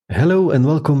Hello and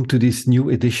welcome to this new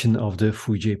edition of the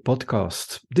Fuji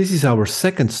podcast. This is our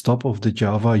second stop of the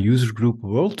Java User Group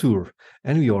World Tour,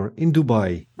 and we are in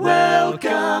Dubai.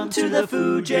 Welcome to the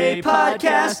Fuji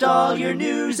podcast, all your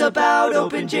news about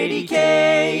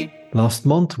OpenJDK. Last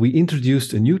month, we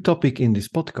introduced a new topic in this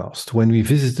podcast when we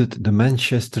visited the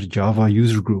Manchester Java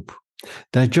User Group.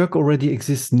 That JUG already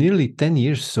exists nearly 10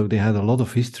 years, so they had a lot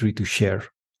of history to share.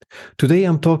 Today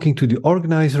I'm talking to the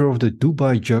organizer of the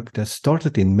Dubai JUG that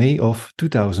started in May of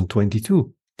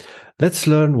 2022. Let's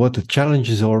learn what the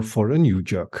challenges are for a new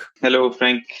JUG. Hello,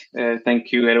 Frank.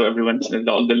 Thank you. Hello, everyone.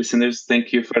 All the listeners,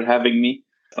 thank you for having me.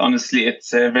 Honestly,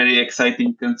 it's very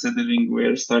exciting considering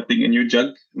we're starting a new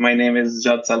JUG. My name is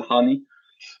Jad Salhani.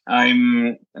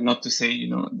 I'm not to say,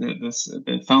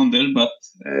 the founder, but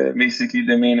basically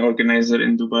the main organizer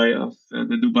in Dubai of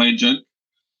the Dubai JUG.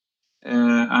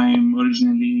 I'm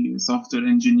originally a software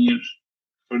engineer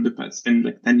for the past, it's been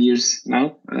like 10 years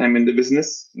now. I'm in the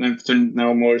business. I've turned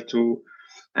now more to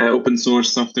open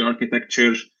source software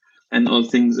architecture and all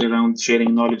things around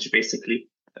sharing knowledge, basically.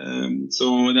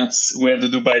 So that's where the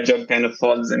Dubai JUG kind of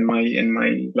falls in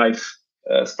my life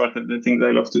as part of the things I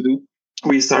love to do.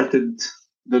 We started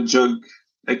the JUG,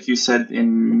 like you said,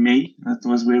 in May. That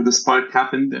was where the spark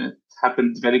happened, and it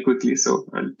happened very quickly. So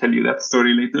I'll tell you that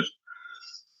story later.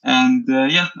 And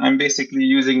I'm basically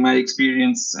using my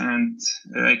experience, and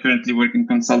I currently work in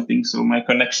consulting, so my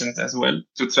connections as well,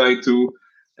 to try to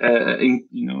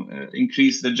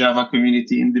increase the Java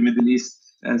community in the Middle East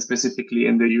and specifically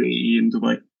in the UAE in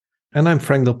Dubai. And I'm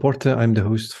Frank Del Porte. I'm the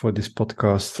host for this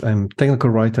podcast. I'm technical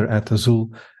writer at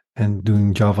Azul and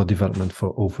doing Java development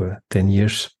for over 10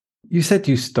 years. You said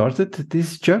you started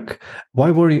this JUG.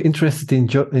 Why were you interested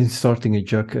in starting a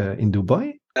JUG in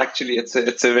Dubai? Actually, it's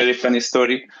a very funny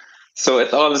story. So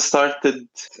it all started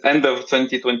end of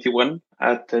 2021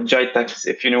 at JITEX,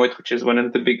 if you know it, which is one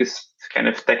of the biggest kind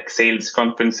of tech sales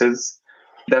conferences.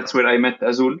 That's where I met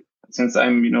Azul. Since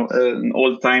I'm, an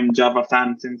old-time Java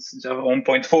fan since Java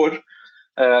 1.4,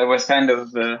 I was kind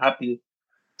of happy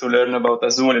to learn about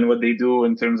Azul and what they do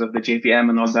in terms of the JVM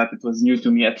and all that. It was new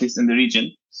to me, at least in the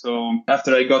region. So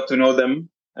after I got to know them,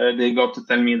 they got to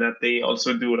tell me that they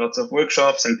also do lots of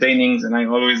workshops and trainings. And I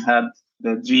always had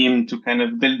the dream to kind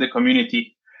of build the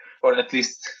community, or at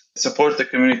least support the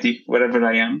community wherever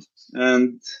I am.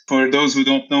 And for those who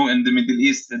don't know, in the Middle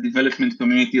East, the development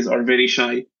communities are very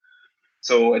shy.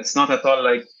 So it's not at all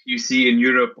like you see in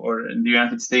Europe or in the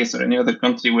United States or any other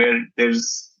country where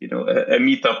there's, a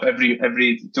meetup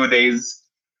every 2 days.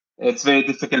 It's very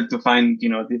difficult to find,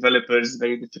 developers,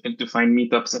 very difficult to find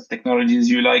meetups of technologies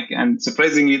you like. And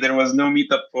surprisingly, there was no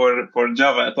meetup for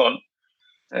Java at all.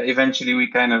 Eventually,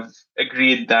 we kind of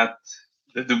agreed that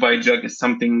the Dubai JUG is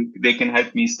something they can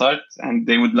help me start, and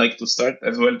they would like to start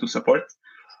as well to support.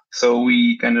 So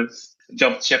we kind of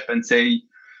jumped ship and say,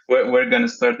 we're going to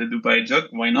start the Dubai JUG.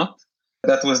 Why not?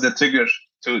 That was the trigger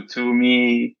to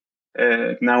me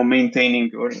now maintaining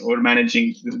or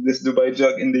managing this Dubai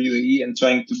JUG in the UAE and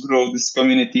trying to grow this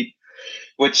community,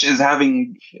 which is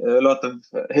having a lot of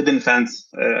hidden fans,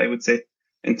 I would say,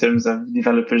 in terms of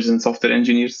developers and software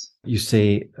engineers. You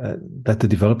say that the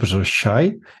developers are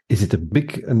shy. Is it a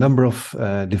big number of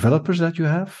developers that you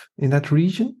have in that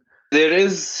region? There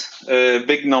is a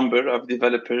big number of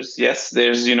developers. Yes,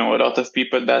 there's, a lot of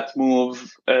people that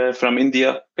move from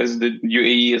India because the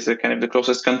UAE is kind of the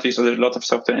closest country. So there's a lot of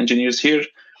software engineers here.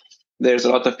 There's a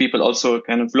lot of people also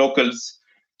kind of locals,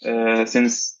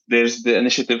 since there's the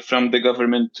initiative from the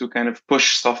government to kind of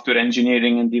push software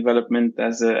engineering and development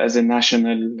as a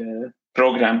national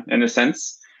program in a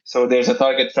sense. So there's a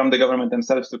target from the government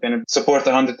themselves to kind of support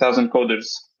 100,000 coders,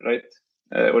 right?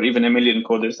 Or even 1 million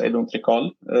coders, I don't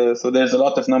recall. So there's a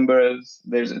lot of numbers.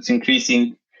 It's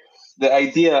increasing. The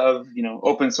idea of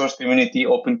open source community,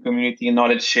 open community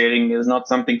knowledge sharing is not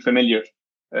something familiar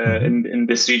in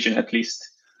this region, at least.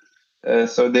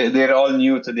 So they're all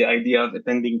new to the idea of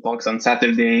attending talks on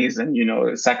Saturdays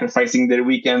and sacrificing their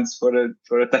weekends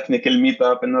for a technical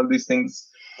meetup and all these things.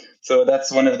 So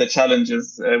that's one of the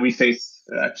challenges we face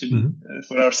actually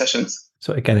for our sessions.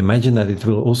 So I can imagine that it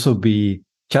will also be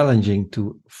challenging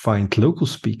to find local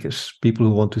speakers, people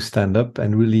who want to stand up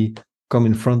and really come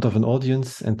in front of an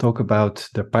audience and talk about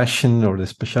their passion or their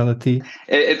specialty.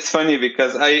 It's funny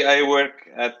because I work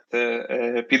at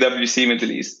PwC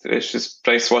Middle East, which is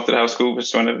PricewaterhouseCoopers, which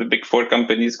is one of the big 4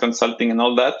 companies, consulting and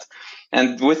all that.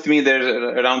 And with me, there's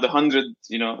around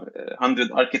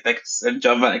 100 architects and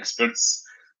Java experts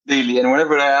daily. And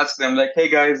whenever I ask them, like, hey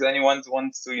guys, anyone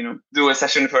wants to, do a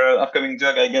session for an upcoming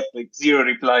JUG, I get like 0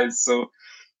 replies. So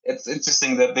it's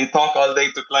interesting that they talk all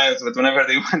day to clients, but whenever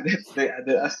they want it,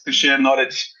 they ask to share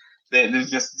knowledge.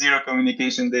 There's just zero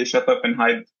communication. They shut up and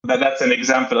hide. That's an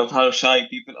example of how shy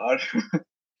people are.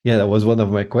 Yeah, that was one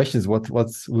of my questions. What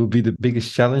will be the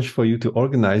biggest challenge for you to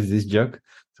organize this JUG?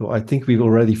 So I think we've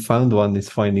already found one, is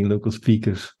finding local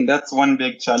speakers. That's one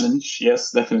big challenge.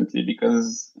 Yes, definitely.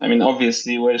 Because, I mean,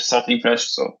 obviously we're starting fresh,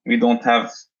 so we don't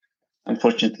have,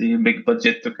 unfortunately, a big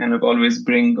budget to kind of always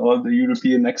bring all the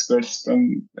European experts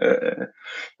from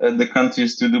the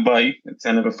countries to Dubai. It's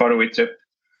kind of a faraway trip.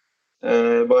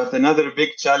 But another big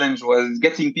challenge was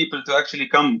getting people to actually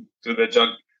come to the JUG.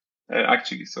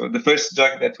 Actually, so the first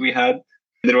JUG that we had,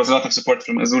 there was a lot of support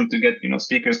from Azul to get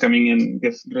speakers coming in,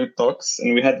 give great talks,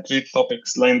 and we had great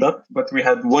topics lined up. But we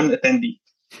had one attendee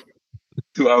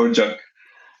to our JUG.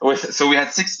 So we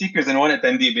had 6 speakers and one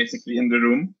attendee basically in the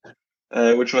room,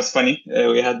 which was funny.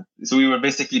 We were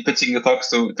basically pitching the talks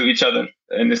to each other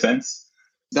in a sense.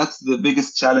 That's the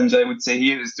biggest challenge I would say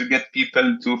here, is to get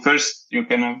people to first,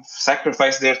 kind of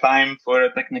sacrifice their time for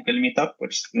a technical meetup,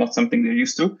 which is not something they're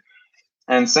used to.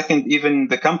 And second, even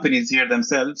the companies here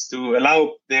themselves to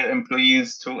allow their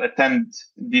employees to attend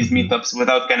these meetups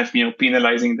without kind of,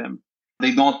 penalizing them.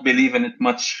 They don't believe in it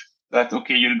much that,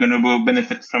 okay, you're going to go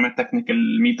benefit from a technical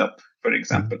meetup, for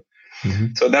example.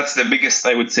 So that's the biggest,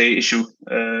 I would say, issue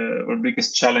or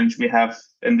biggest challenge we have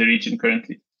in the region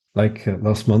currently. Like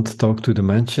last month, talked to the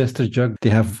Manchester JUG. They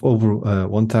have over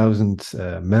 1,000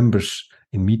 members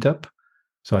in Meetup.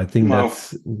 So I think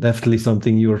that's definitely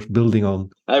something you're building on.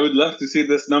 I would love to see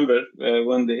this number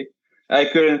one day. I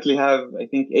currently have, I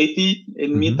think, 80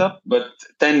 in Meetup, but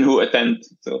 10 who attend.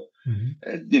 So,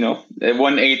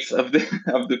 1/8 of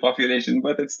the population,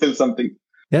 but it's still something.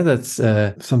 Yeah, that's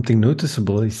something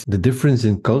noticeable, is the difference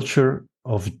in culture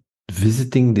of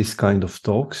visiting this kind of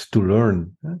talks to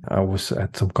learn. I was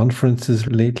at some conferences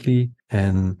lately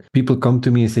and people come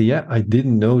to me and say, yeah, I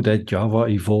didn't know that Java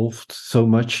evolved so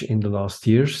much in the last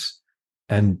years.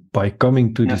 And by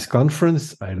coming to this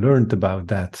conference, I learned about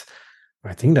that.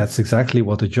 I think that's exactly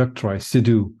what the JUG tries to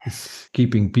do, is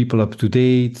keeping people up to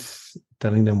date,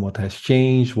 telling them what has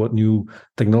changed, what new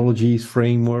technologies,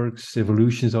 frameworks,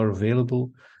 evolutions are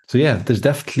available. So yeah, there's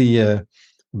definitely a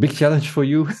big challenge for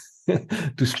you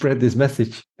to spread this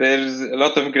message. There's a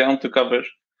lot of ground to cover,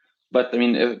 but I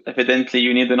mean, evidently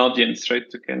you need an audience, right,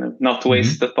 to kind of not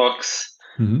waste the talks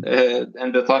and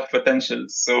the talk potential.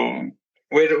 So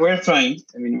we're trying.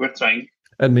 I mean, we're trying.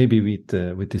 And maybe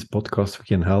with this podcast, we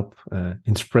can help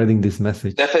in spreading this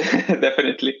message.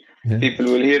 Definitely. Yeah. People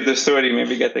will hear the story,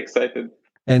 maybe get excited.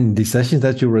 And the sessions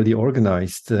that you already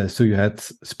organized, so you had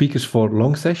speakers for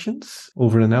long sessions,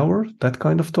 over an hour, that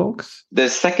kind of talks? The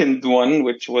second one,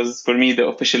 which was for me the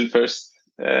official first,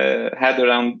 had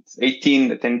around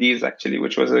 18 attendees actually,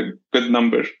 which was a good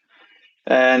number.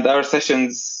 And our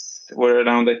sessions were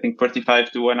around, I think,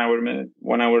 45 to 1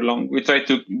 hour long. We tried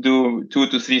to do 2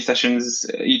 to 3 sessions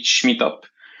each meetup,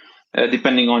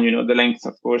 depending on, the length,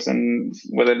 of course, and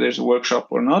whether there's a workshop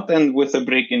or not, and with a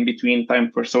break in between,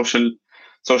 time for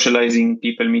socializing,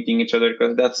 people meeting each other,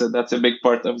 because that's a big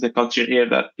part of the culture here,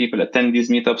 that people attend these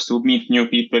meetups to meet new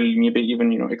people, maybe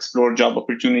even explore job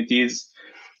opportunities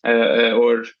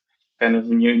or kind of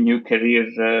new career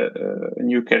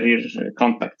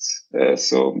contacts.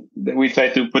 So we try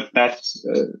to put that,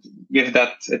 give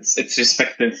that its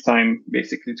respective time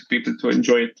basically to people to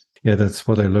enjoy it. Yeah, that's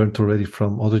what I learned already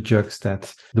from other JUGs,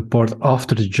 that the part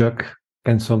after the JUG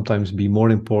can sometimes be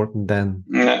more important than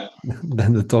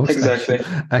the talks. Exactly.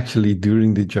 Actually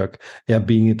during the JUG. Yeah,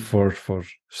 being it for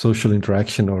social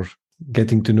interaction or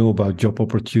getting to know about job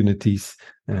opportunities.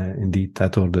 Indeed,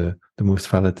 that are the most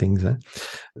valid things.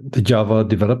 The Java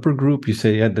developer group, you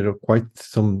say, there are quite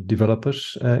some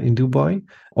developers in Dubai.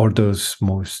 Are those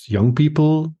most young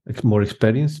people, more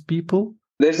experienced people?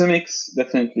 There's a mix,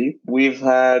 definitely. We've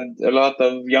had a lot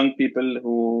of young people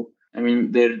who, I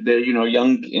mean, they're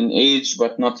young in age,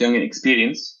 but not young in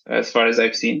experience, as far as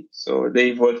I've seen. So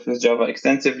they've worked with Java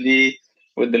extensively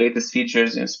with the latest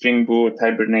features, Spring Boot,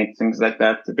 Hibernate, things like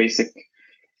that, the basic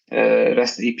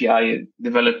REST API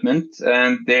development.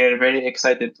 And they're very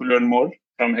excited to learn more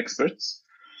from experts.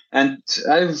 And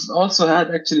I've also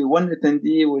had actually one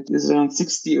attendee, which is around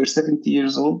 60 or 70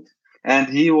 years old. And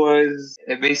he was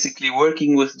basically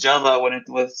working with Java when it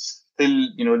was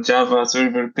still, Java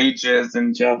server pages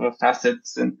and Java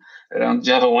facets and around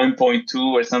Java 1.2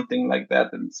 or something like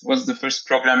that. And it was the first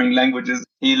programming languages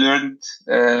he learned.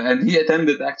 And he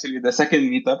attended actually the second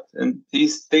meetup, and he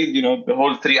stayed, the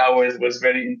whole 3 hours, was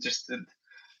very interested.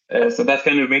 So that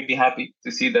kind of made me happy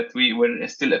to see that we were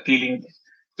still appealing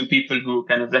to people who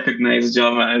kind of recognize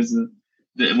Java as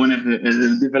one of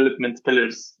the development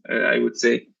pillars, I would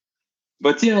say.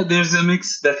 But yeah, there's a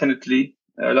mix, definitely.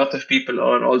 A lot of people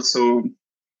are also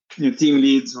team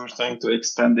leads who are trying to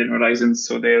expand their horizons,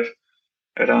 so they're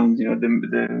around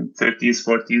the 30s,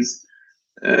 40s.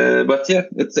 But yeah,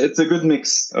 it's a good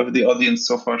mix of the audience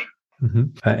so far.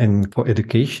 And for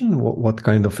education, what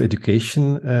kind of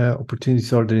education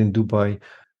opportunities are there in Dubai?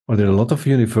 Are there a lot of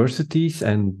universities,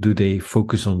 and do they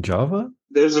focus on Java?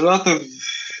 There's a lot of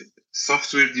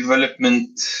software development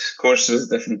courses,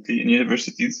 definitely, in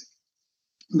universities.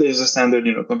 There's a standard,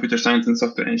 computer science and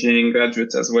software engineering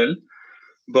graduates as well.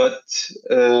 But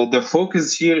the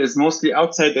focus here is mostly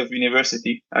outside of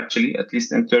university, actually, at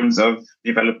least in terms of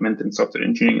development and software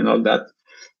engineering and all that.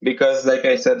 Because, like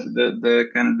I said,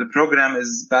 the program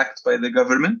is backed by the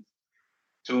government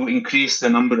to increase the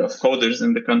number of coders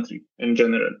in the country in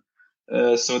general.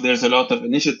 So there's a lot of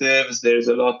initiatives, there's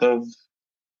a lot of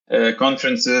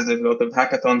conferences, there's a lot of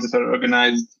hackathons that are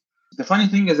organized. The funny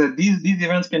thing is that these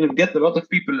events kind of get a lot of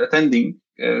people attending.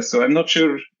 So I'm not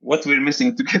sure what we're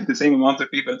missing to get the same amount of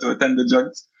people to attend the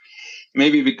JUGs.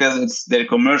 Maybe because they're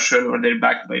commercial or they're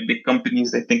backed by big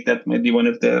companies. I think that might be one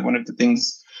of the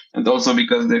things, and also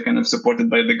because they're kind of supported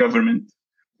by the government.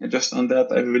 And just on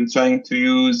that, I've been trying to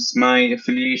use my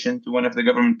affiliation to one of the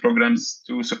government programs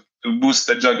to boost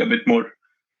the JUG a bit more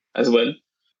as well.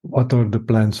 What are the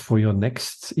plans for your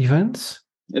next events?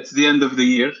 It's the end of the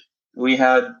year. We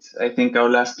had, I think, our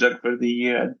last JUG for the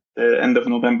year at the end of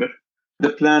November.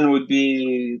 The plan would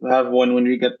be to have one when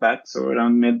we get back, so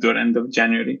around mid or end of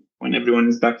January, when everyone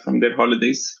is back from their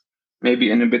holidays. Maybe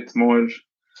in a bit more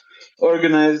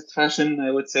organized fashion, I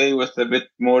would say, with a bit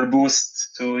more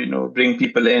boost to, bring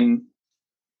people in.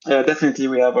 Definitely,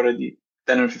 we have already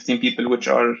 10 or 15 people, which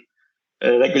are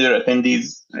regular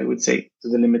attendees, I would say, to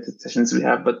the limited sessions we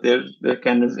have, but they're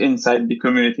kind of inside the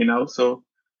community now. So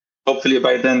hopefully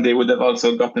by then they would have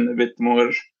also gotten a bit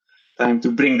more time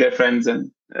to bring their friends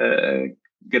and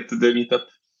get to the meetup.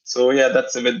 So yeah,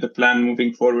 that's a bit the plan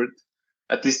moving forward,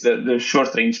 at least the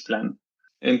short range plan.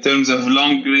 In terms of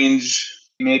long range,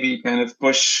 maybe kind of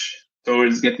push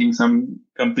towards getting some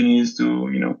companies to,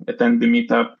 attend the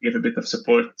meetup, give a bit of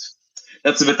support.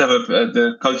 That's a bit of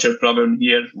the culture problem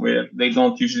here, where they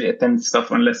don't usually attend stuff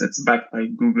unless it's backed by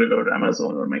Google or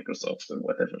Amazon or Microsoft or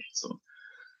whatever. So,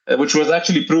 which was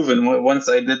actually proven once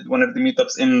I did one of the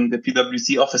meetups in the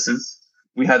PwC offices.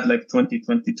 We had like 22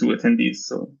 attendees.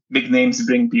 So big names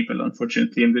bring people,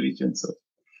 unfortunately, in the region. So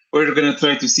we're going to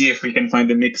try to see if we can find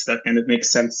a mix that kind of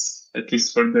makes sense, at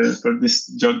least for this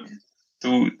JUG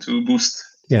to boost.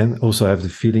 Yeah, and also I have the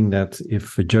feeling that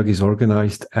if a JUG is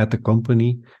organized at a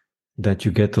company, that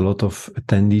you get a lot of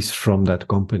attendees from that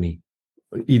company.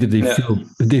 Either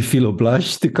they feel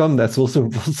obliged to come, that's also a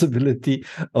possibility,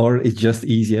 or it's just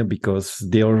easier because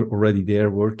they are already there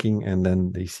working, and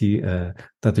then they see that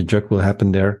the JUG will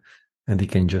happen there, and they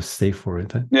can just stay for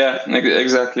it. Yeah,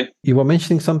 exactly. You were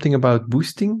mentioning something about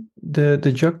boosting the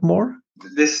JUG more?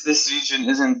 This region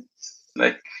isn't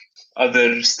like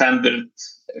other standard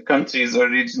countries or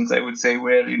regions, I would say,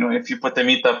 where, if you put a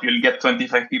meetup, you'll get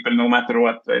 25 people no matter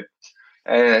what, right?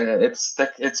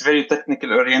 It's very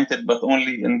technical oriented, but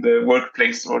only in the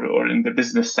workplace or in the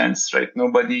business sense, right?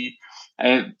 Nobody,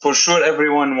 for sure,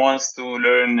 everyone wants to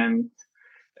learn and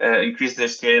increase their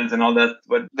skills and all that,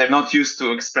 but they're not used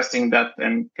to expressing that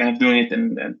and kind of doing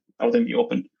it out in the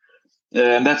open.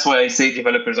 And that's why I say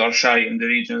developers are shy in the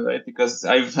region, right? Because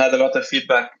I've had a lot of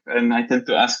feedback, and I tend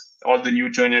to ask all the new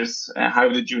joiners, how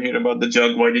did you hear about the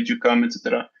JUG? Why did you come,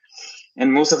 etc.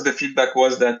 And most of the feedback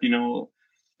was that,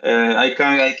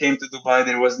 I came to Dubai.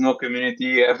 There was no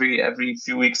community. Every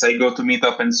few weeks, I go to meet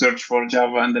up and search for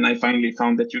Java, and then I finally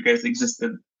found that you guys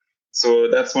existed. So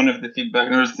that's one of the feedback.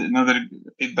 Another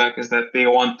feedback is that they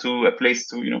want a place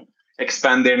to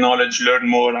expand their knowledge, learn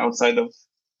more outside of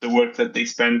the work that they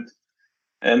spend,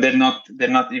 and they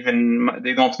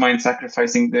don't mind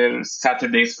sacrificing their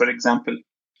Saturdays, for example,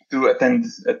 to attend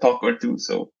a talk or two.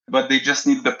 So, but they just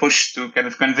need the push to kind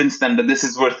of convince them that this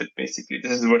is worth it. Basically,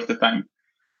 this is worth the time.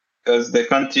 Because the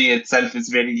country itself is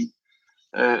very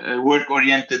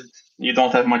work-oriented. You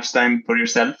don't have much time for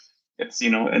yourself. It's a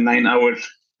 9-hour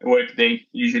work day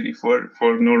usually for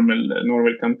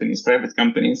normal companies, private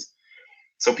companies.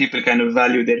 So people kind of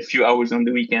value their few hours on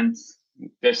the weekends.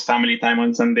 There's family time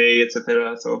on Sunday,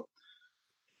 etc. So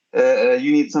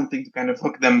you need something to kind of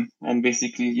hook them and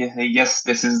basically, yes,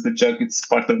 this is the JUG. It's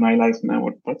part of my life now,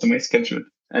 or part of my schedule,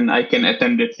 and I can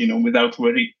attend it, without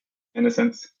worry, in a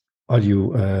sense. Are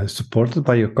you supported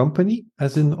by your company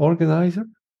as an organizer?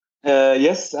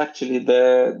 Yes, actually,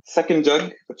 the second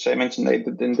JUG, which I mentioned I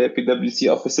did in the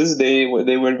PwC offices, they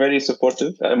were very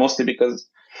supportive, mostly because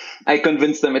I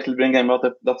convinced them it'll bring them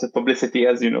lots of publicity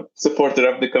as, supporter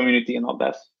of the community and all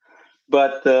that.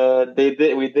 But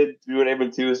we were able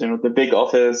to use, the big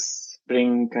office,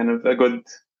 bring kind of a good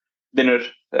dinner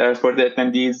for the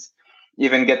attendees,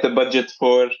 even get the budget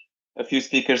for a few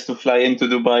speakers to fly into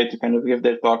Dubai to kind of give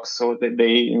their talks. So that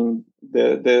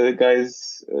the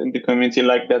guys in the community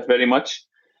liked that very much.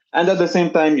 And at the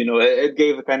same time, it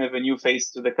gave a kind of a new face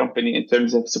to the company in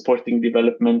terms of supporting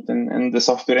development and the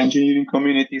software engineering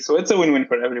community. So it's a win-win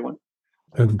for everyone.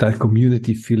 That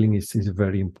community feeling is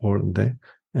very important there.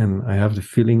 And I have the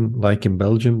feeling, like in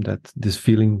Belgium, that this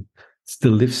feeling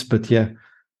still lives. But yeah,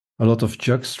 a lot of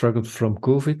JUGs struggled from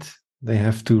COVID. They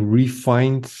have to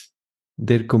refine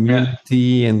their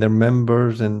community and their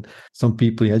members. And some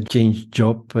people changed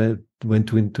job,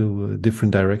 went into a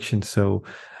different direction. So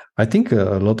I think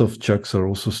a lot of JUGs are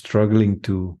also struggling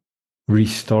to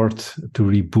restart, to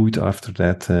reboot after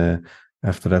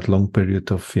that long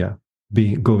period of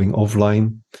going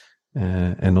offline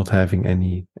and not having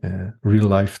any real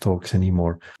life talks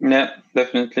anymore. Yeah,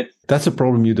 definitely. That's a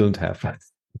problem you don't have.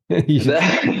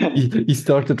 he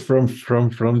started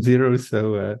from zero.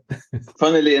 So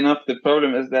funnily enough, the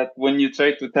problem is that when you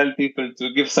try to tell people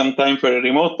to give some time for a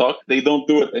remote talk, they don't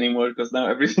do it anymore because now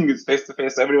everything is face to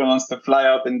face. Everyone wants to fly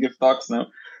out and give talks now.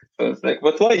 So it's like,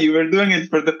 but why? You were doing it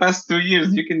for the past 2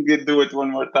 years. You can do it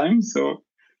one more time. So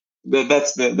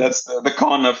that's the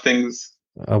con of things.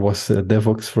 I was at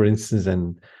DevOps, for instance,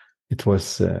 and it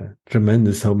was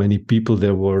tremendous how many people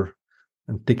there were,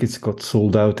 and tickets got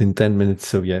sold out in 10 minutes.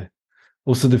 So yeah,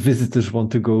 also the visitors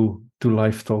want to go to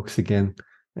live talks again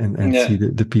and see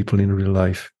the people in real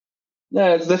life.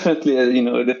 Yeah, it's definitely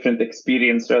a different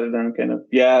experience rather than kind of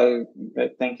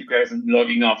thank you guys and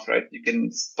logging off, right? You can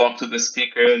talk to the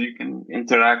speaker, you can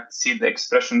interact, see the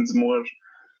expressions more,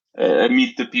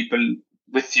 meet the people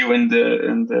with you in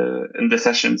the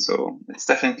session. So it's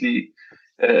definitely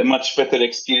a much better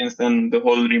experience than the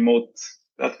whole remote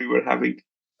that we were having.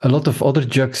 A lot of other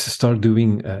JUGs start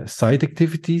doing side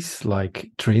activities like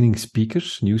training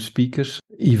speakers, new speakers,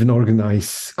 even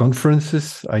organize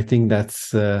conferences. I think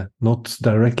that's not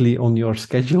directly on your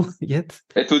schedule yet.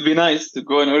 It would be nice to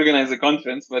go and organize a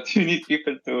conference, but you need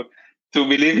people to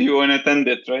believe you and attend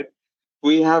it, right?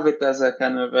 We have it as a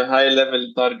kind of a high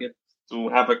level target to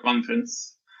have a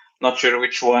conference. Not sure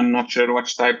which one, not sure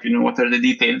which type, what are the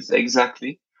details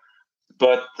exactly.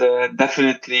 But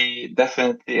definitely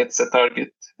it's a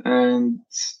target. And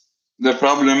the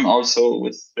problem also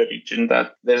with the region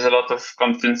that there's a lot of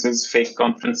conferences, fake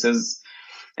conferences.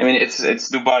 I mean, it's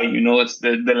Dubai, it's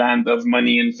the land of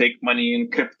money and fake money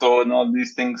and crypto and all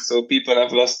these things. So people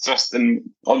have lost trust in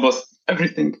almost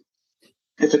everything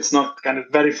if it's not kind of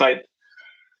verified.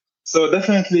 So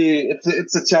definitely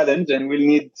it's a challenge, and we'll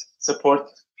need support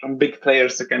from big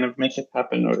players to kind of make it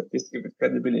happen, or at least give it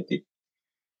credibility.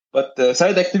 But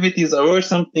side activities are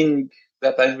something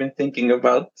that I've been thinking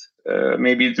about.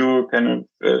 Maybe do kind of,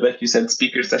 like you said,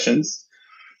 speaker sessions,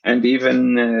 and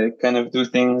even kind of do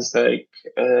things like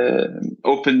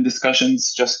open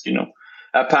discussions, just,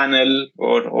 a panel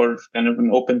or kind of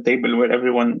an open table where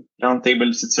everyone round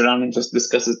table sits around and just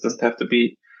discusses. It doesn't have to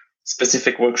be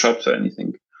specific workshops or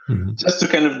anything. Mm-hmm. Just to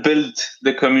kind of build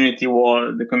the community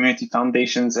wall, the community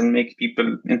foundations, and make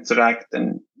people interact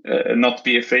and not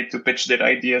be afraid to pitch their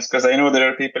ideas. Because I know there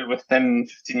are people with 10,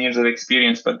 15 years of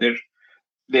experience, but they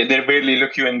barely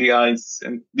look you in the eyes.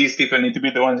 And these people need to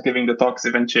be the ones giving the talks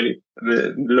eventually,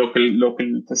 the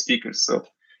local speakers. So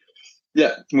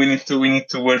yeah, we need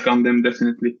to work on them,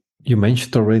 definitely. You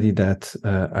mentioned already that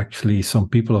actually some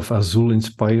people of Azul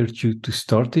inspired you to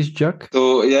start this JUG.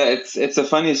 So yeah, it's a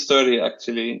funny story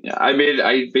actually.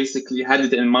 I basically had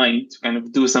it in mind to kind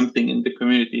of do something in the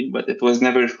community, but it was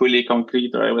never fully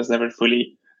concrete, or I was never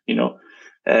fully,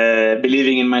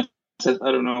 believing in myself.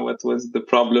 I don't know what was the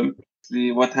problem.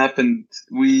 What happened?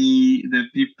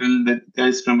 The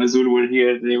guys from Azul were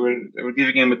here. They were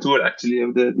giving him a tour actually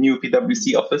of the new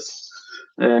PwC office.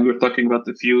 And we're talking about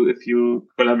a few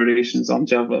collaborations on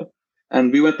Java.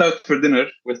 And we went out for dinner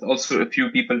with also a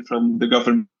few people from the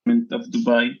government of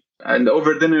Dubai. And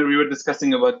over dinner, we were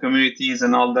discussing about communities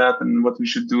and all that, and what we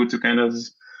should do to kind of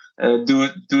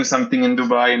do something in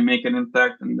Dubai and make an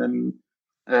impact. And then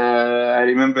I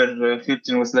remember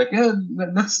Hilton was like, "Yeah,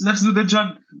 let's do the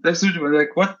JUG. Let's do it." We're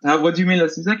like, "What? What do you mean?"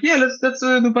 He's like, "Yeah, let's do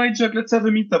Dubai JUG. Let's have a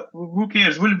meetup. Who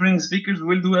cares? We'll bring speakers.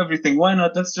 We'll do everything. Why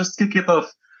not? Let's just kick it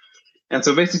off." And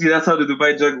so basically, that's how the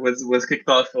Dubai JUG was kicked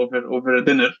off over a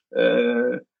dinner.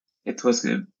 It was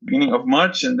the beginning of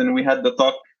March, and then we had the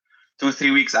talk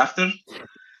 2-3 weeks after.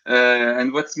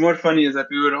 And what's more funny is that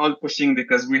we were all pushing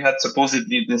because we had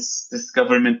supposedly this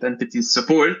government entity's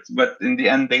support, but in the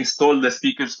end, they stole the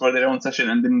speakers for their own session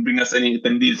and didn't bring us any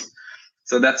attendees.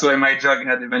 So that's why my JUG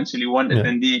had eventually one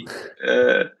attendee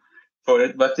for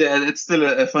it. But yeah, it's still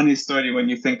a funny story when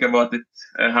you think about it,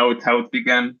 how it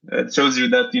began. It shows you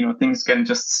that things can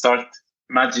just start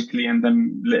magically and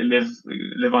then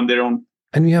live on their own.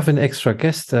 And we have an extra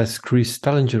guest as Chris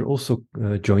Stallinger also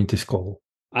joined this call.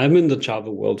 I'm in the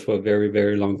Java world for a very,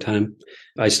 very long time.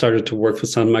 I started to work for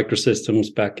Sun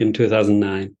Microsystems back in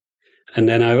 2009. And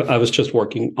then I was just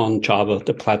working on Java,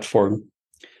 the platform.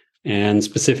 And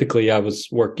specifically, I was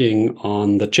working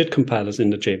on the JIT compilers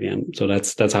in the JVM. So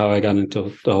that's how I got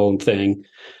into the whole thing.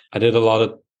 I did a lot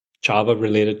of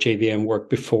Java-related JVM work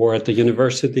before at the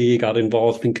university, got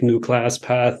involved in GNU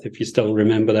ClassPath, if you still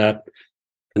remember that.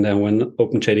 And then when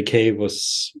OpenJDK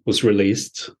was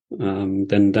released,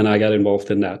 then I got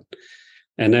involved in that.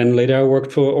 And then later I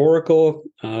worked for Oracle,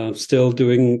 still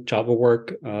doing Java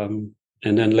work. And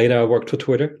then later I worked for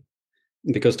Twitter,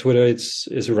 because Twitter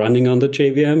is running on the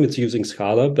JVM. It's using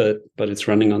Scala, but it's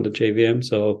running on the JVM,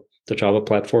 so the Java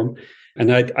platform.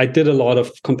 And I did a lot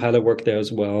of compiler work there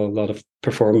as well, a lot of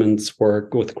performance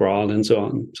work with Graal and so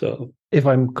on. So, if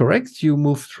I'm correct, you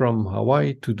moved from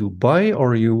Hawaii to Dubai,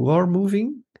 or you are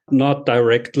moving? Not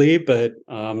directly, but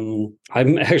I'm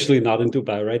actually not in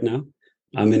Dubai right now.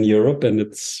 I'm in Europe and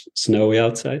it's snowy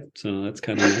outside, so that's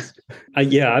kind of nice.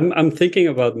 I'm thinking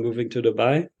about moving to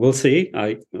Dubai. We'll see.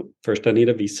 First I need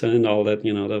a visa and all that,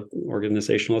 the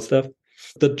organizational stuff.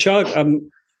 The JUG,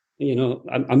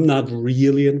 I'm not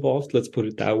really involved. Let's put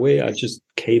it that way. I just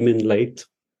came in late.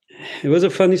 It was a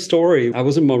funny story. I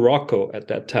was in Morocco at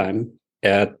that time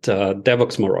at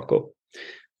Devox Morocco,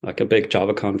 like a big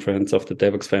Java conference of the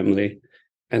Devox family,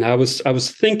 and I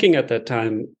was thinking at that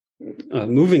time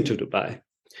moving to Dubai,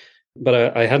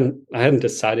 but I hadn't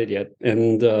decided yet.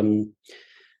 And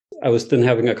I was then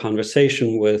having a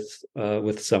conversation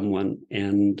with someone,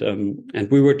 and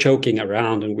we were joking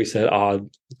around, and we said, "Oh,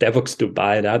 Devox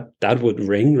Dubai, that would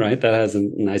ring, right? That has a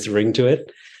nice ring to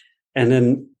it." And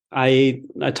then I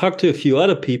talked to a few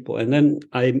other people, and then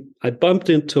I bumped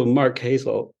into Mark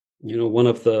Hazel, one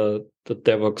of the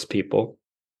Devox people,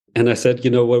 and I said,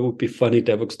 what would be funny,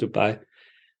 Devox Dubai?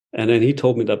 And then he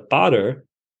told me that Bader,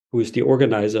 who is the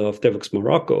organizer of Devox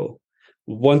Morocco,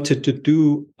 wanted to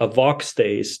do a Vox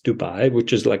Days Dubai,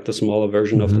 which is like the smaller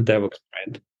version of the Devox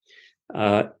brand,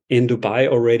 in Dubai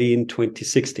already in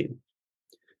 2016.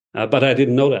 But I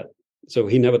didn't know that. So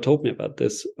he never told me about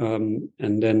this. And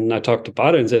then I talked to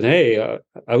Bader and said, hey,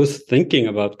 I was thinking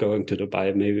about going to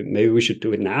Dubai. Maybe we should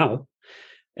do it now.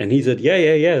 And he said,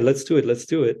 yeah, let's do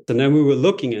it. And then we were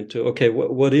looking into, okay,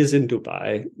 what is in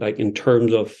Dubai, like in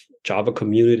terms of Java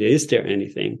community? Is there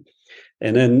anything?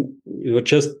 And then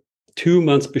just 2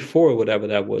 months before, whatever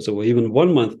that was, or even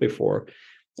 1 month before,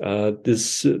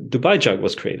 this Dubai JUG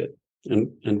was created.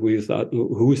 And we thought,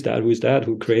 who's that?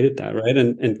 Who created that, right?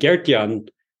 And Gert-Jan,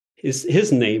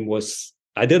 his name was,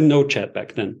 I didn't know Chad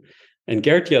back then. And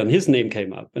Gert-Jan, his name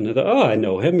came up. And I thought, I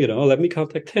know him, let me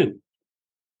contact him.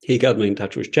 He got me in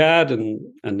touch with Chad, and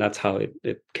that's how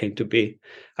it came to be.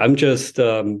 I'm just,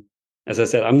 as I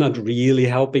said, I'm not really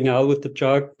helping out with the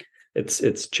JUG.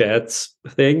 It's Chad's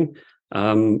thing.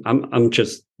 I'm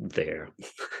just there.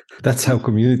 That's how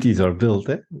communities are built,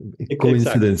 eh?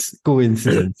 Coincidence.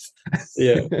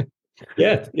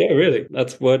 Yeah, really.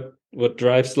 That's what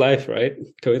drives life, right?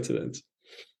 Coincidence,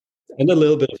 and a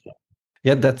little bit of luck.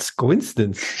 Yeah, that's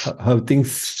coincidence. How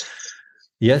things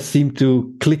seem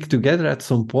to click together at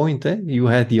some point. You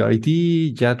had the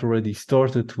idea, Jad already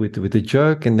started with the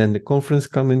JUG, and then the conference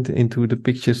come into the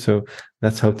picture. So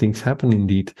that's how things happen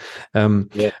indeed.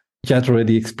 Jad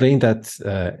already explained that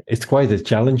it's quite a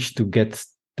challenge to get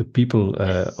the people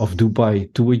of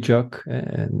Dubai to a JUG,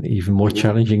 and even more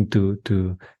challenging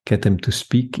to get them to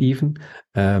speak even.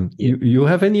 You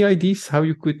have any ideas how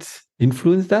you could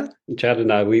influence that? Chad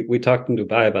and I, we talked in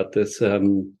Dubai about this.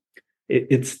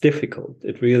 It's difficult.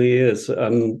 It really is. I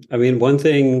mean, one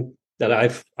thing that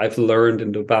I've learned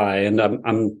in Dubai, and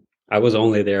I was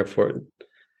only there for,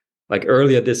 like,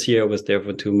 earlier this year I was there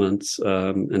for 2 months,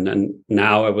 and then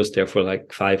now I was there for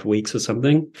like 5 weeks or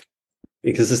something,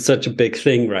 because it's such a big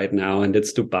thing right now, and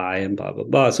it's Dubai and blah blah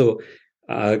blah. So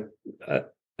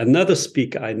another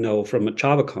speaker I know from a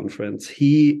Java conference,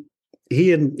 he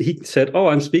said, "Oh,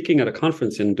 I'm speaking at a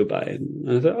conference in Dubai," and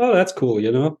I thought, "Oh, that's cool,"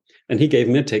 And he gave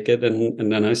me a ticket,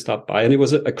 and then I stopped by, and it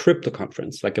was a crypto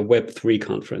conference, like a Web3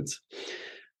 conference.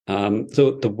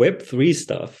 So the Web3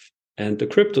 stuff and the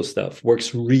crypto stuff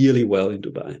works really well in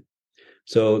Dubai.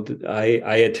 So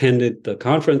I attended the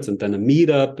conference and then a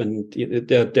meetup, and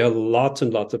there are lots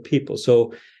and lots of people.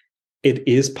 So it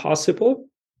is possible.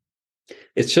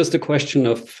 It's just a question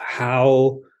of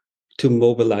how to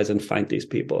mobilize and find these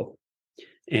people.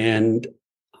 And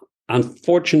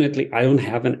unfortunately, I don't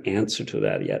have an answer to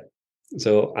that yet.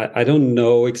 So I don't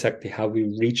know exactly how we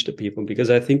reach the people, because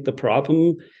I think the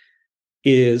problem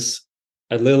is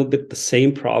a little bit the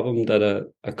same problem that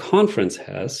a conference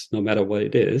has, no matter what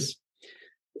it is.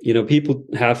 People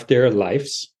have their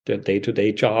lives, their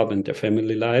day-to-day job and their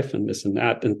family life and this and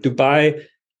that. And Dubai,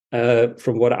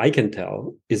 from what I can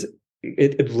tell,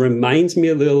 it reminds me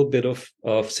a little bit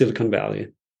of Silicon Valley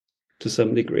to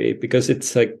some degree, because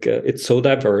it's like it's so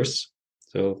diverse.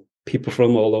 So people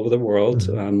from all over the world,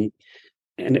 and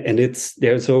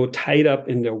they're so tied up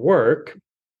in their work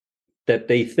that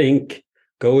they think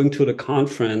going to the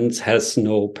conference has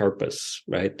no purpose,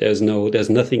 right? There's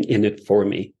nothing in it for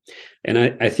me. And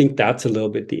I think that's a little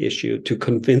bit the issue, to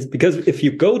convince, because if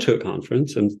you go to a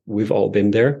conference, and we've all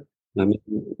been there, I mean,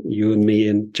 you and me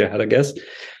and Jihad, I guess,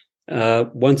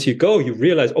 once you go, you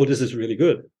realize, oh, this is really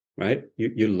good, right?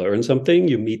 You learn something,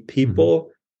 you meet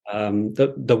people.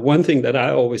 The one thing that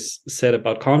I always said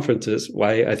about conferences,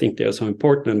 why I think they're so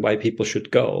important and why people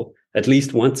should go at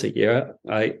least once a year,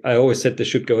 I always said they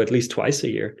should go at least twice a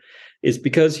year, is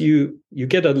because you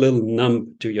get a little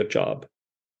numb to your job,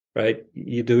 right?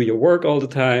 You do your work all the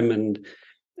time,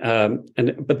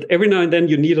 but every now and then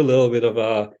you need a little bit of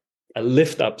a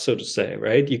lift up, so to say,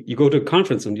 right? You go to a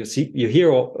conference and you hear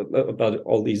about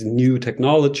all these new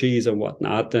technologies and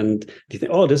whatnot, and you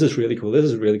think, oh, this is really cool. This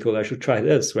is really cool. I should try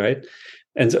this, right?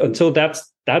 And so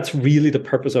that's really the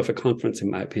purpose of a conference, in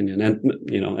my opinion.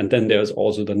 And then there's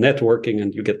also the networking,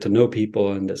 and you get to know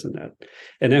people and this and that.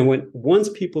 And then once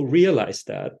people realize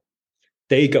that,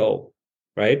 they go,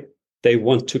 right? They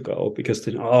want to go because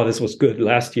they know, oh, this was good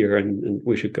last year, and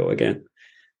we should go again.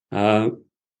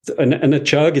 And a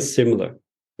JUG is similar,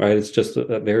 right? It's just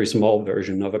a very small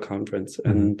version of a conference.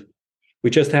 And we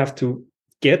just have to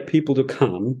get people to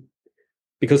come,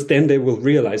 because then they will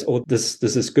realize, oh, this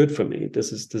is good for me.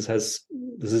 This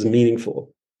is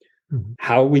meaningful.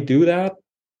 How we do that,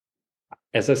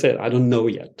 as I said, I don't know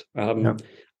yet.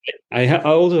 I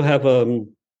also have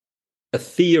a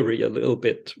theory a little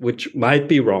bit, which might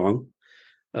be wrong.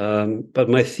 But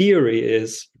my theory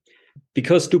is,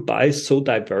 because Dubai is so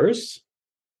diverse,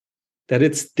 that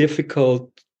it's difficult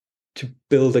to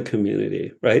build a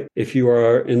community, right? If you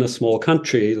are in a small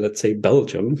country, let's say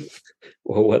Belgium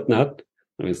or whatnot,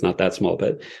 I mean, it's not that small,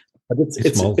 but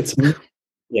it's small.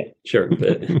 Yeah, sure.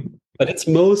 But it's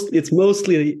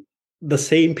mostly the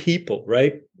same people,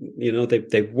 right?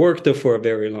 They've worked there for a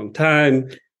very long time.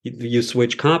 You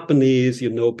switch companies,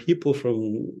 people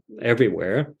from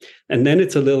everywhere, and then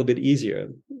it's a little bit easier.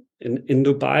 In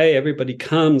Dubai, everybody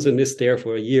comes and is there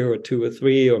for a year or 2 or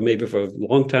 3, or maybe for a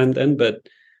long time then, but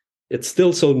it's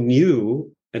still so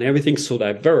new and everything's so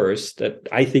diverse that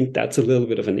I think that's a little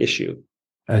bit of an issue.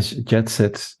 As Jet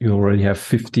said, you already have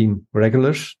 15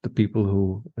 regulars, the people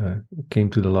who came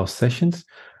to the last sessions.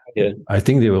 Yeah. I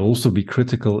think they will also be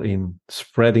critical in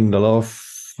spreading the love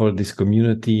for this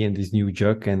community and this new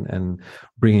JUG and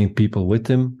bringing people with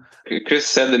them. Chris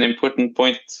said an important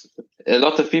point. A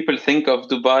lot of people think of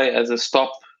Dubai as a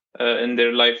stop in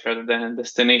their life rather than a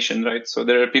destination, right? So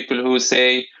there are people who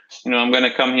say, I'm going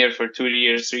to come here for 2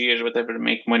 years, 3 years, whatever,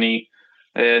 make money,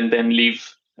 and then leave.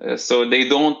 So they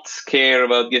don't care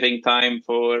about giving time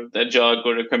for a JUG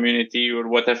or a community or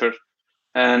whatever.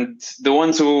 And the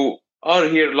ones who are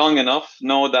here long enough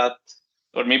know that,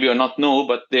 or maybe or not know,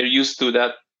 but they're used to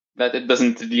that it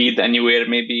doesn't lead anywhere,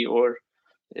 maybe, or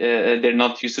they're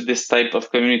not used to this type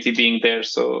of community being there.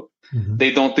 So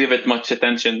they don't give it much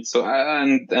attention. So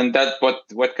and that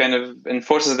what kind of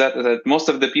enforces that is that most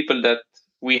of the people that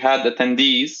we had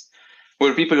attendees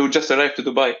were people who just arrived to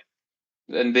Dubai.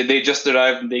 And they just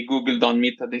arrived, they Googled on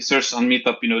Meetup, they searched on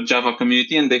Meetup, Java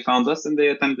community, and they found us and they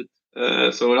attended.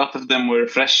 So a lot of them were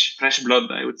fresh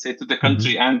blood, I would say, to the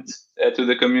country and to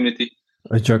the community.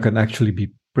 A JUG can actually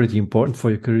be pretty important for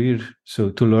your career. So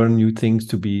to learn new things,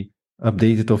 to be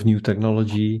updated of new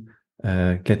technology,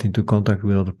 get into contact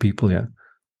with other people,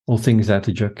 all things that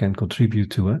a JUG can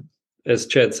contribute to. As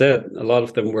Chad said, a lot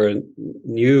of them were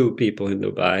new people in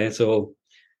Dubai, so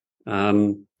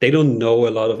they don't know a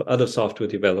lot of other software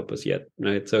developers yet,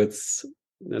 right? So it's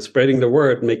spreading the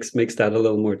word makes that a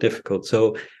little more difficult.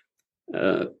 So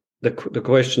the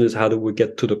question is, how do we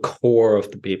get to the core of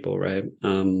the people, right?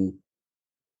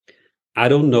 I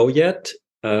don't know yet.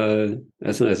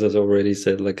 As I've already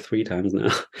said like 3 times now.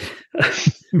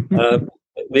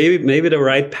 Maybe the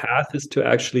right path is to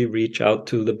actually reach out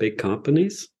to the big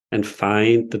companies and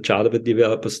find the Java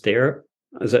developers there.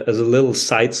 As a little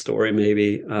side story,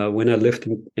 maybe when I lived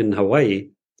in Hawaii,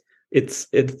 it's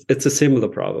a similar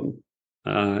problem.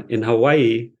 In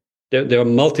Hawaii, there are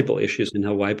multiple issues in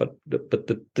Hawaii, but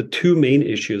the two main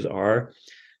issues are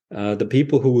the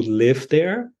people who live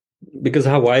there, because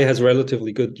Hawaii has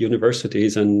relatively good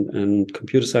universities and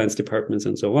computer science departments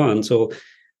and so on. So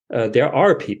there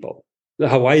are people.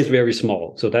 Hawaii is very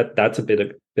small, so that's a bit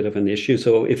of an issue.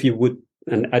 So if you would,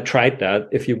 and I tried that,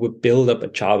 if you would build up a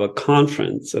Java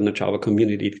conference and a Java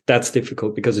community, that's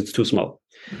difficult because it's too small.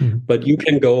 Mm-hmm. But you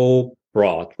can go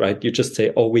broad, right? You just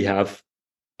say, oh, we have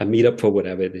a meetup for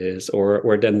whatever it is,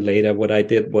 or then later what I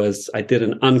did was I did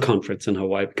an unconference in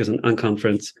Hawaii, because an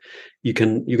unconference you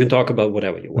can talk about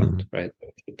whatever you want, right?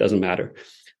 It doesn't matter.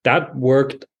 That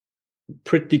worked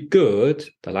pretty good,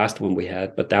 the last one we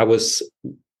had, but that was,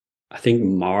 I think,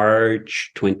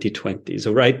 March 2020,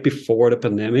 so right before the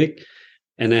pandemic,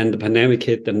 and then the pandemic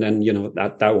hit, and then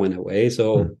that went away.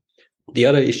 So the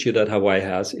other issue that Hawaii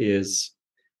has is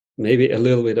maybe a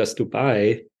little bit as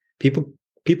Dubai.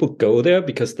 People go there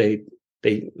because they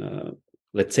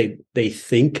let's say they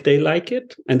think they like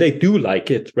it, and they do like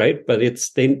it, right? But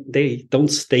they don't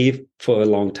stay for a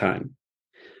long time.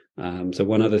 So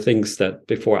one of the things that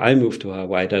before I moved to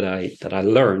Hawaii that I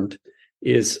learned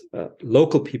is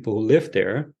local people who live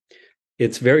there,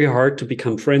 it's very hard to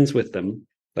become friends with them,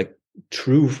 like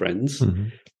true friends,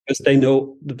 because they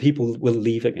know the people will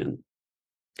leave again.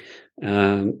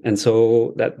 And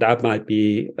so that might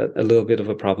be a little bit of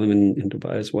a problem in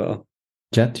Dubai as well.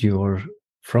 Jet, you're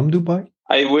from Dubai?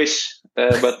 I wish,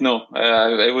 but no.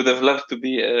 I would have loved to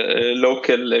be a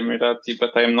local Emirati,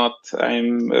 but I'm not.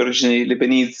 I'm originally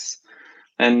Lebanese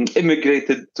and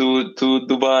immigrated to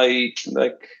Dubai,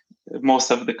 like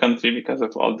most of the country, because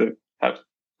of all the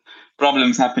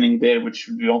problems happening there, which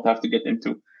we don't have to get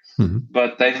into.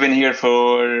 But I've been here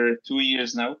for 2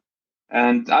 years now.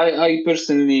 And I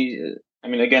personally, I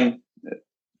mean, again,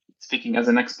 speaking as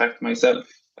an expat myself,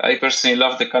 I personally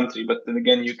love the country, but then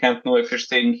again, you can't know if you're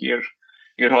staying here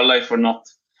your whole life or not.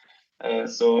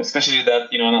 So especially that,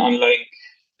 unlike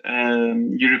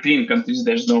European countries,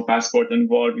 there's no passport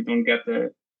involved. You don't get a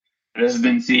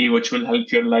residency, which will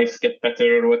help your life get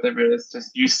better or whatever. It's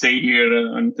just you stay here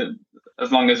until,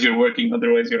 as long as you're working,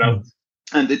 otherwise you're out.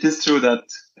 And it is true that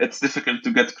it's difficult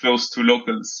to get close to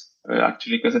locals.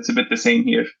 Actually, because it's a bit the same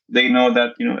here. They know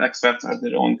that expats are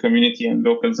their own community and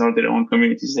locals are their own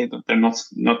communities. They're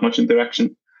not much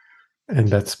interaction. And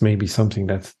that's maybe something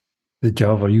that the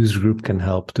Java user group can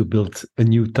help to build a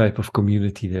new type of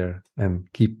community there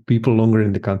and keep people longer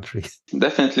in the country.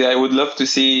 Definitely, I would love to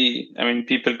see. I mean,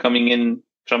 people coming in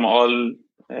from all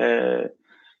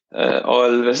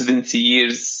residency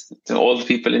years, to old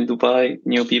people in Dubai,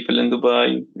 new people in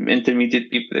Dubai,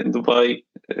 intermediate people in Dubai,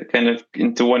 kind of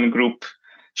into one group,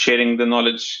 sharing the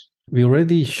knowledge. We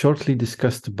already shortly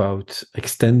discussed about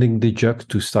extending the JUG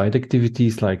to side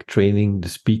activities like training the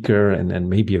speaker and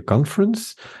maybe a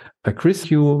conference. Chris,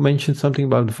 you mentioned something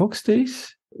about the Vox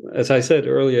Days? As I said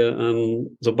earlier,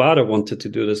 Zobada wanted to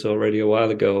do this already a while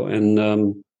ago.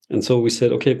 And so we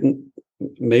said, okay,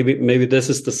 maybe this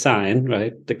is the sign,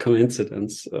 right? The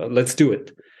coincidence. Let's do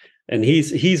it. And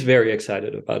he's very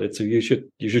excited about it. So you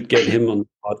should get him on the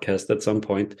podcast at some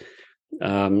point.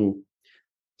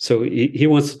 So he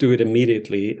wants to do it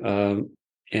immediately,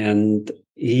 and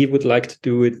he would like to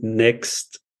do it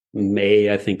next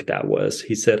May. I think that was.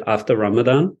 He said after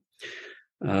Ramadan,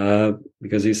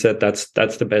 because he said that's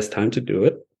the best time to do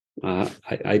it.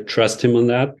 I trust him on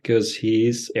that because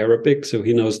he's Arabic, so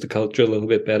he knows the culture a little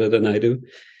bit better than I do.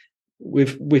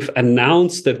 We've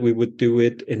announced that we would do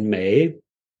it in May.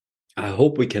 I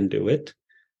hope we can do it.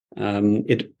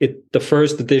 The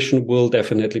first edition will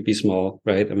definitely be small,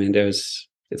 right? I mean,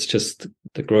 it's just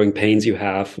the growing pains you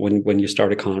have when you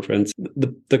start a conference.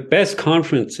 The best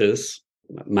conferences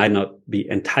might not be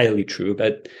entirely true,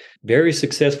 but very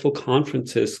successful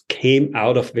conferences came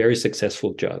out of very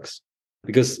successful JUGs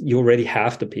because you already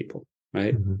have the people,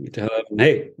 right? You tell them,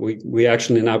 hey, we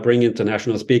actually now bring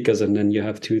international speakers, and then you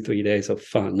have 2-3 days of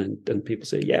fun, and people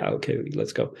say, yeah, okay,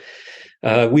 let's go.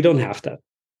 We don't have that.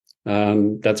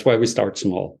 That's why we start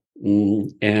small.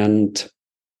 And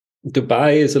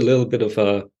Dubai is a little bit of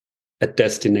a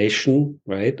destination,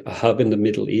 right? A hub in the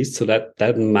Middle East. So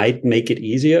that might make it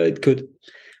easier. It could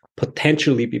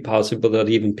potentially be possible that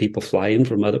even people fly in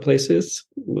from other places.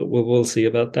 We'll see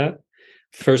about that.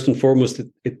 First and foremost,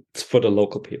 it's for the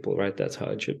local people, right? That's how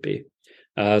it should be.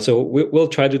 So we'll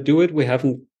try to do it. We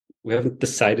haven't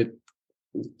decided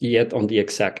yet on the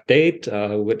exact date.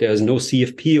 There's no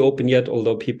CFP open yet,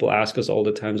 although people ask us all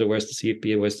the time, so where's the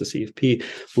CFP? Where's the CFP?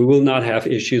 We will not have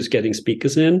issues getting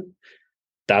speakers in.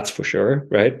 That's for sure,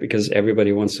 right? Because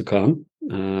everybody wants to come.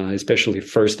 especially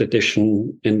first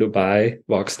edition in Dubai,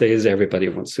 Vox Days, everybody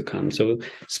wants to come. So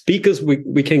speakers,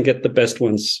 we can get the best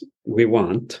ones we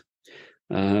want.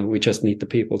 We just need the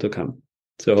people to come.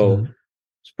 So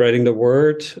spreading the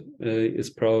word is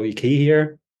probably key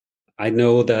here. I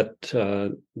know that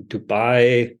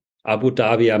Dubai, Abu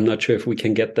Dhabi, I'm not sure if we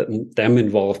can get them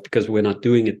involved because we're not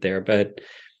doing it there, but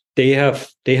they have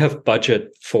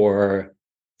budget for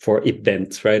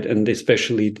events, right? And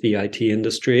especially the IT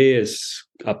industry is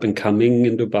up and coming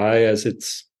in Dubai as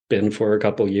it's been for a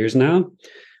couple of years now.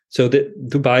 So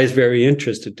Dubai is very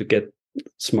interested to get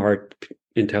smart,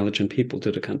 intelligent people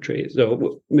to the country.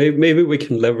 So maybe we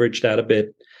can leverage that a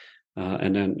bit,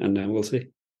 and then we'll see.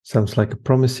 Sounds like a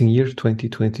promising year,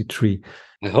 2023.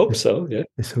 I hope so. Yeah,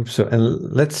 let's hope so, and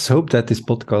let's hope that this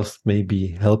podcast maybe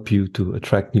help you to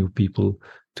attract new people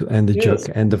to the JUG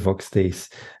and the Vox Days.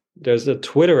 There's a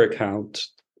Twitter account.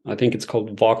 I think it's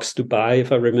called Vox Dubai,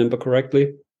 if I remember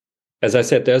correctly. As I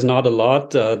said, there's not a lot.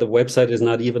 The website is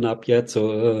not even up yet,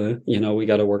 so we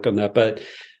got to work on that. But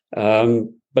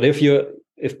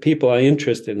if people are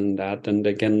interested in that, then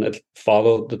they can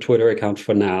follow the Twitter account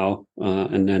for now,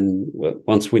 and then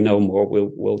once we know more,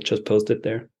 we'll just post it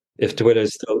there. If Twitter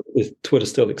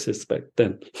still exists back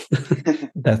then.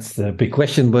 That's the big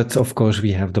question, but of course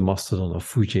we have the mastodon of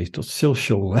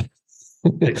Fujay.social.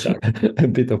 Exactly. A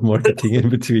bit of marketing in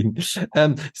between.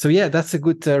 So yeah, that's a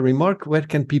good remark. Where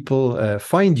can people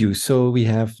find you? So we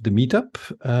have the meetup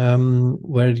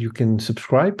where you can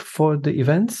subscribe for the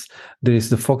events. There is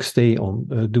the Vox Day on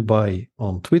Dubai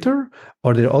on Twitter.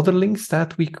 Are there other links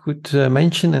that we could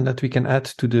mention and that we can add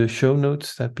to the show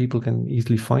notes that people can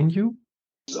easily find you?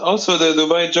 Also the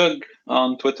Dubai JUG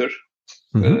on Twitter.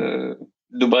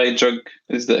 Dubai JUG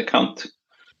is the account.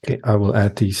 Okay, I will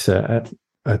add these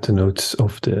at the notes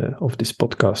of this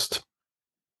podcast.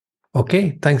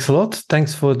 Okay, thanks a lot.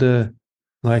 Thanks for the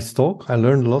nice talk. I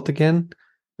learned a lot again.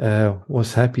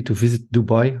 Was happy to visit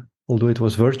Dubai, although it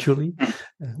was virtually.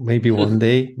 Maybe one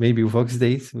day, maybe Vox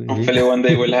Days. Maybe. Hopefully one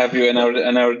day we'll have you in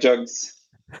our jugs.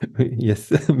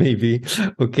 Yes, maybe.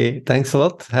 Okay, thanks a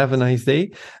lot. Have a nice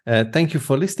day. Thank you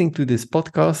for listening to this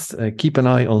podcast. Keep an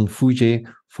eye on Fujay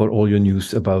for all your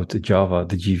news about Java,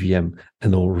 the GVM,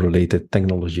 and all related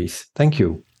technologies. Thank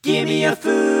you. Give me a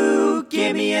foo,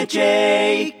 give me a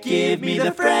J, give me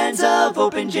the friends of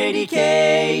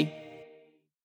OpenJDK.